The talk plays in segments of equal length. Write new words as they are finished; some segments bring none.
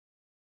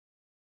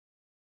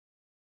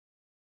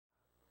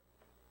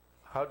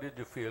how did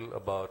you feel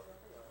about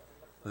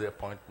the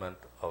appointment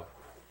of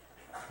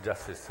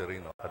Justice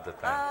Sereno at the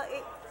time?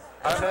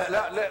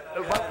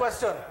 One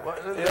question.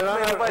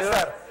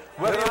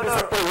 Were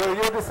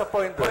you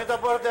disappointed? Point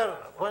of order.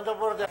 Point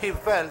of order. He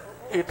felt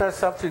It has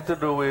something to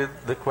do with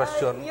the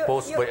question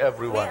posed by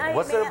everyone.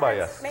 Was there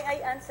bias? May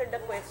I answer the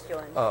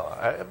question?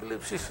 I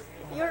believe she's...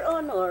 Your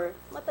Honor,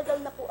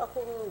 matagal na po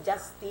akong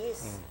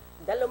justice.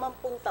 20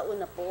 taon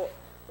na po.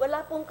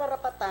 Wala pong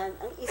karapatan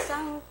ang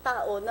isang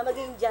tao na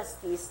maging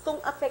justice kung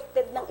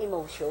affected ng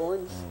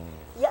emotions.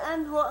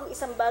 Yaan ho ang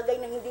isang bagay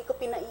na hindi ko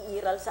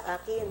pinaiiral sa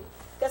akin.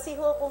 Kasi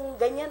ho,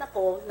 kung ganyan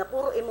ako, na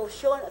puro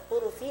emosyon at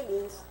puro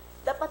feelings,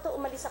 dapat ho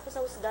umalis ako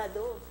sa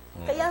husgado.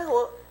 Kaya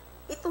ho,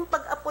 itong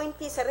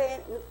pag-appointee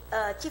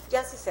Chief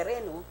Justice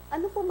Sereno,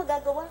 ano po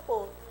magagawa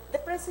ko?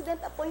 The President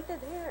appointed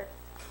her.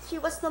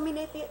 She was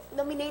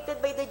nominated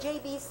by the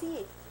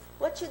JBC.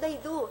 What should I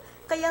do?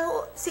 Kaya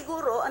ho,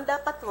 siguro, ang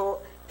dapat ho,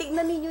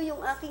 tignan ninyo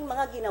yung aking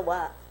mga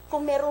ginawa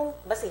kung merong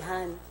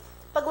basihan.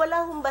 Pag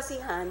wala hong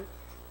basihan,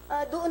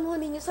 doon ho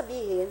ninyo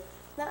sabihin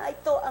na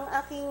ito ang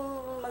aking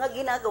mga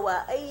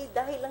ginagawa ay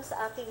dahil lang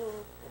sa aking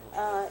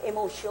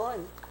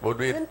emotion.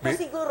 Yun po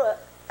siguro,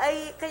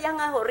 ay kaya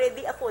nga ho,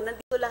 ready ako,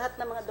 nandito lahat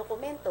ng mga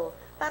dokumento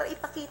para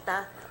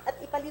ipakita at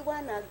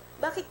ipaliwanag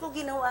bakit ko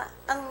ginawa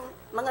ang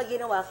mga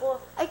ginawa ko.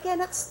 I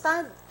cannot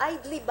stand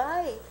idly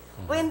by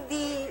when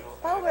the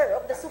power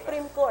of the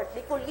Supreme Court,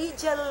 the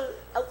collegial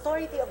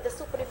authority of the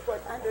Supreme Court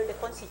under the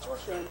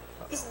Constitution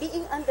is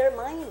being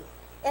undermined.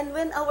 And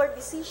when our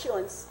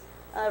decisions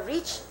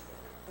reached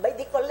by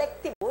the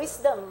collective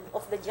wisdom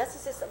of the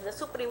justices of the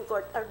Supreme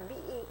Court are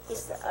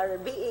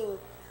being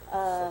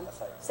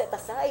set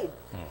aside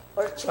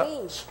or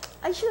change,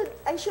 I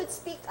should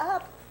speak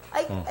up.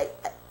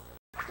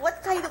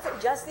 What kind of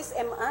justice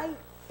am I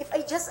if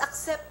I just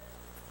accept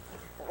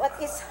what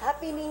is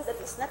happening that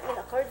is not in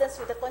accordance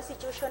with the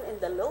Constitution and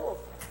the law?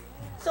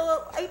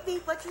 So I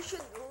think what you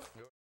should do